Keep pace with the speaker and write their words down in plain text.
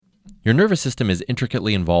Your nervous system is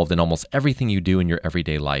intricately involved in almost everything you do in your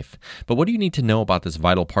everyday life. But what do you need to know about this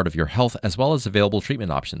vital part of your health as well as available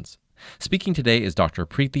treatment options? Speaking today is Dr.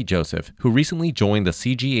 Preeti Joseph, who recently joined the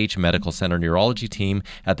CGH Medical Center neurology team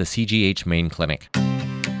at the CGH Main Clinic.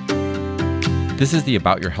 This is the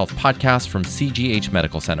About Your Health podcast from CGH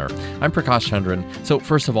Medical Center. I'm Prakash Chandran. So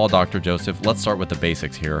first of all, Dr. Joseph, let's start with the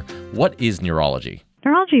basics here. What is neurology?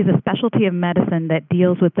 Neurology is a specialty of medicine that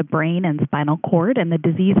deals with the brain and spinal cord and the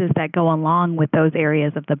diseases that go along with those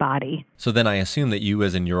areas of the body. So then I assume that you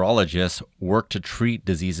as a neurologist work to treat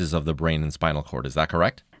diseases of the brain and spinal cord. Is that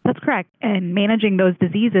correct? That's correct. And managing those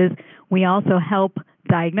diseases, we also help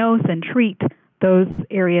diagnose and treat those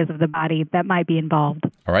areas of the body that might be involved.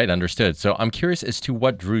 All right, understood. So I'm curious as to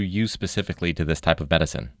what drew you specifically to this type of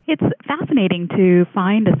medicine. It's fascinating to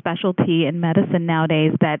find a specialty in medicine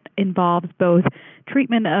nowadays that involves both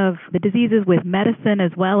treatment of the diseases with medicine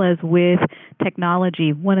as well as with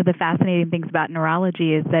technology. One of the fascinating things about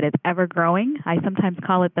neurology is that it's ever growing. I sometimes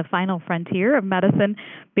call it the final frontier of medicine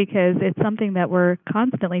because it's something that we're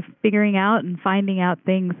constantly figuring out and finding out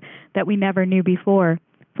things that we never knew before.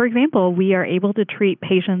 For example, we are able to treat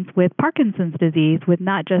patients with Parkinson's disease with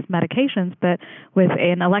not just medications, but with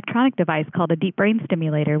an electronic device called a deep brain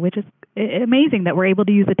stimulator, which is amazing that we're able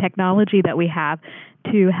to use the technology that we have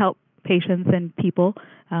to help patients and people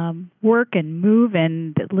work and move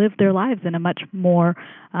and live their lives in a much more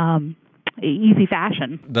easy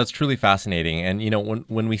fashion. That's truly fascinating. And,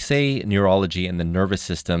 when we say neurology and the nervous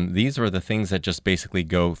system, these are the things that just basically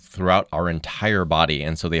go throughout our entire body.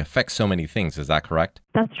 And so they affect so many things. Is that correct?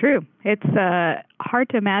 That's true. It's hard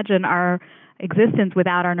to imagine our existence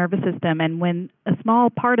without our nervous system. And when a small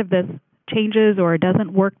part of this changes or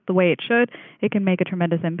doesn't work the way it should, it can make a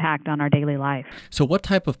tremendous impact on our daily life. So what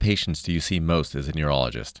type of patients do you see most as a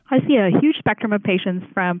neurologist? I see a huge spectrum of patients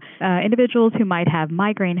from individuals who might have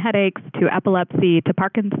migraine headaches to epilepsy to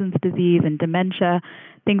Parkinson's disease and dementia.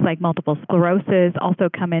 Things like multiple sclerosis also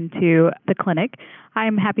come into the clinic.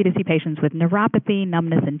 I'm happy to see patients with neuropathy,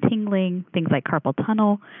 numbness and tingling, things like carpal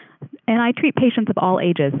tunnel. And I treat patients of all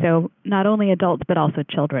ages, so not only adults, but also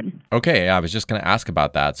children. Okay, I was just going to ask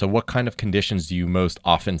about that. So what kind of conditions do you most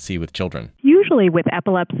often see with children? Usually with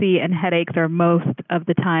epilepsy and headaches are most of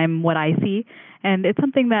the time what I see. And it's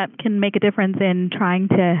something that can make a difference in trying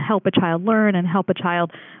to help a child learn and help a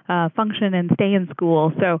child function and stay in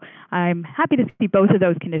school. So I'm happy to see both of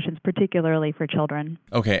those conditions, particularly for children.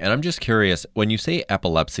 Okay, and I'm just curious, when you say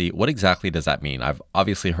epilepsy, what exactly does that mean? I've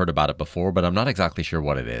obviously heard about it before, but I'm not exactly sure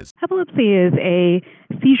what it is. Epilepsy is a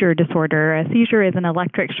seizure disorder. A seizure is an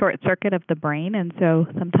electric short circuit of the brain, and so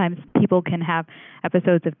sometimes people can have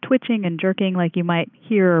episodes of twitching and jerking like you might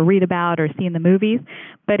hear or read about or see in the movies,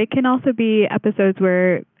 but it can also be episodes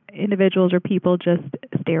where individuals or people just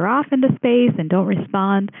stare off into space and don't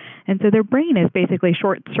respond. And so their brain is basically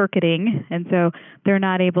short-circuiting, and so they're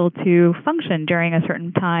not able to function during a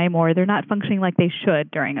certain time, or they're not functioning like they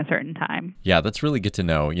should during a certain time. Yeah, that's really good to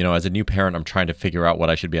know. As a new parent, I'm trying to figure out what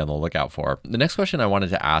I should be on the lookout for. The next question I wanted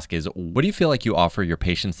to ask is, what do you feel like you offer your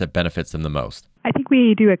patients that benefits them the most? I think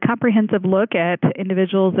we do a comprehensive look at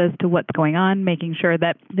individuals as to what's going on, making sure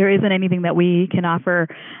that there isn't anything that we can offer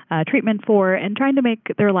treatment for, and trying to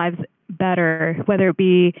make their lives better, whether it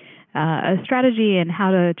be a strategy in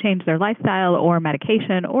how to change their lifestyle or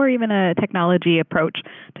medication or even a technology approach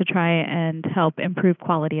to try and help improve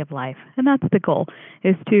quality of life. And that's the goal,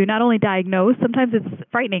 is to not only diagnose. Sometimes it's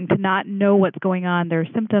frightening to not know what's going on, their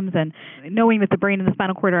symptoms, and knowing that the brain and the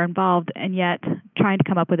spinal cord are involved, and yet trying to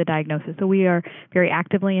come up with a diagnosis. So we are very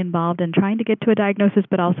actively involved in trying to get to a diagnosis,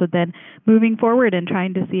 but also then moving forward and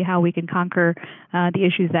trying to see how we can conquer the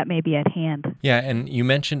issues that may be at hand. Yeah, and you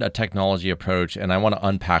mentioned a technology approach, and I want to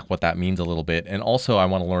unpack what that means a little bit. And also I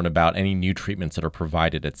want to learn about any new treatments that are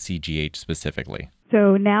provided at CGH specifically.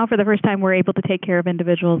 So now for the first time, we're able to take care of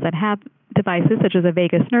individuals that have devices such as a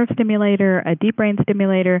vagus nerve stimulator, a deep brain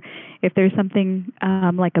stimulator. If there's something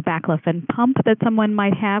like a baclofen pump that someone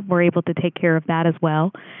might have, we're able to take care of that as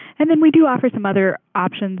well. And then we do offer some other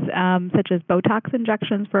options such as Botox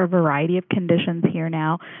injections for a variety of conditions here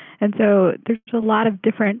now. And so there's a lot of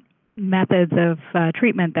different methods of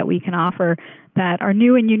treatment that we can offer that are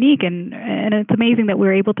new and unique, and it's amazing that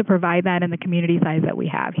we're able to provide that in the community size that we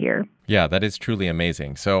have here. Yeah, that is truly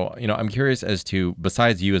amazing. So, I'm curious as to,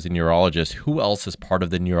 besides you as a neurologist, who else is part of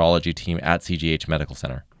the neurology team at CGH Medical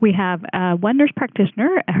Center? We have one nurse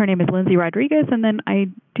practitioner. Her name is Lindsay Rodriguez, and then I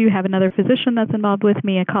do have another physician that's involved with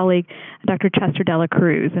me, a colleague, Dr. Chester Dela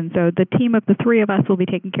Cruz. And so the team of the three of us will be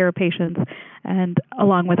taking care of patients, and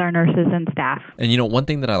along with our nurses and staff. And one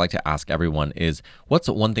thing that I like to ask everyone is, what's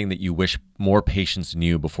one thing that you wish more your patients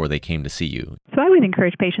knew before they came to see you? So I would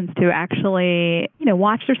encourage patients to actually,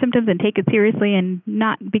 watch their symptoms and take it seriously and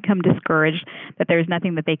not become discouraged that there's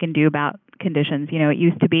nothing that they can do about conditions. It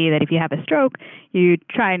used to be that if you have a stroke, you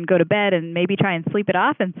try and go to bed and maybe try and sleep it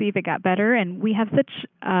off and see if it got better. And we have such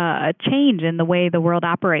a change in the way the world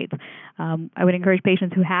operates. I would encourage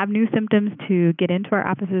patients who have new symptoms to get into our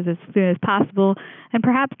offices as soon as possible and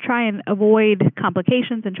perhaps try and avoid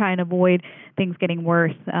complications and try and avoid things getting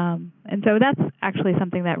worse. And so that's actually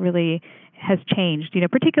something that really has changed,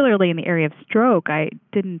 particularly in the area of stroke. I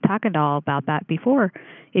didn't talk at all about that before.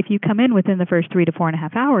 If you come in within the first 3 to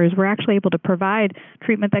 4.5 hours, we're actually able to provide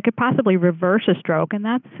treatment that could possibly reverse a stroke, and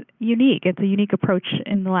that's unique. It's a unique approach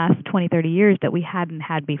in the last 20, 30 years that we hadn't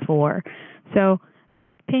had before. So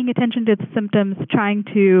paying attention to the symptoms, trying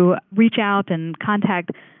to reach out and contact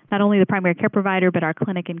not only the primary care provider, but our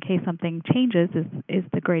clinic in case something changes is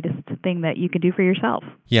the greatest thing that you can do for yourself.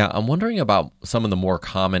 Yeah, I'm wondering about some of the more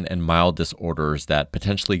common and mild disorders that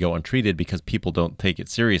potentially go untreated because people don't take it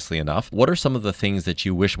seriously enough. What are some of the things that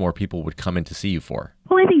you wish more people would come in to see you for?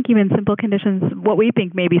 Well, I think even simple conditions, what we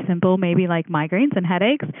think may be simple, maybe like migraines and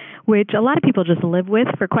headaches, which a lot of people just live with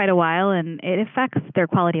for quite a while, and it affects their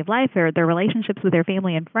quality of life, or their relationships with their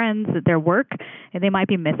family and friends, their work, and they might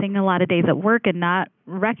be missing a lot of days at work and not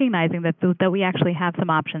recognizing that we actually have some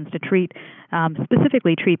options to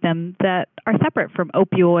specifically treat them that are separate from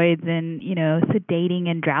opioids and, sedating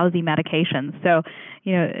and drowsy medications. So,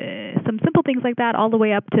 some simple things like that all the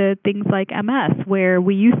way up to things like MS, where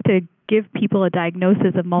we used to give people a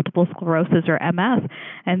diagnosis of multiple sclerosis or MS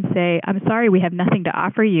and say, I'm sorry, we have nothing to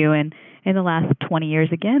offer you. And in the last 20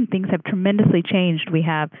 years, again, things have tremendously changed. We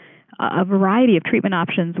have a variety of treatment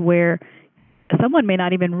options where someone may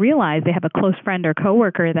not even realize they have a close friend or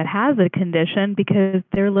coworker that has a condition because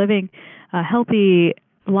they're living healthy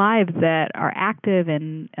lives that are active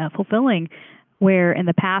and fulfilling, where in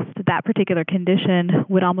the past that particular condition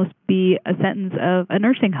would almost be a sentence of a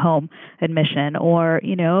nursing home admission or,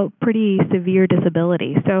 pretty severe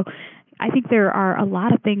disability. So I think there are a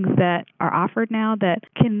lot of things that are offered now that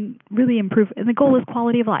can really improve, and the goal is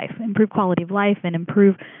quality of life, improve quality of life and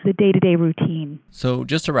improve the day-to-day routine. So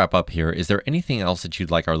just to wrap up here, is there anything else that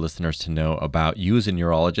you'd like our listeners to know about you as a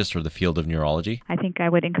neurologist or the field of neurology? I think I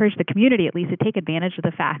would encourage the community at least to take advantage of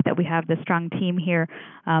the fact that we have this strong team here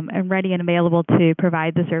and ready and available to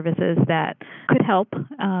provide the services that could help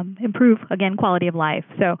improve, again, quality of life.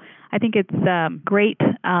 So I think it's great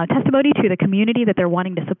testimony to the community that they're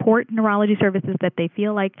wanting to support neurology services, that they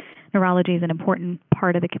feel like neurology is an important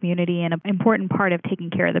part of the community and an important part of taking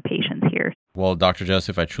care of the patients here. Well, Dr.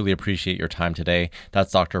 Joseph, I truly appreciate your time today.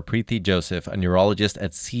 That's Dr. Preethi Joseph, a neurologist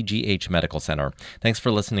at CGH Medical Center. Thanks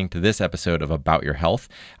for listening to this episode of About Your Health.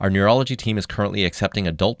 Our neurology team is currently accepting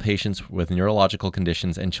adult patients with neurological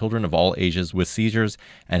conditions and children of all ages with seizures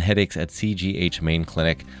and headaches at CGH Main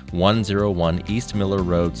Clinic, 101 East Miller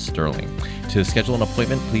Road, Sterling. To schedule an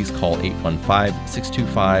appointment, please call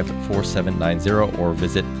 815-625-4790 or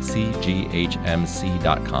visit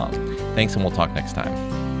cghmc.com. Thanks, and we'll talk next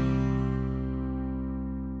time.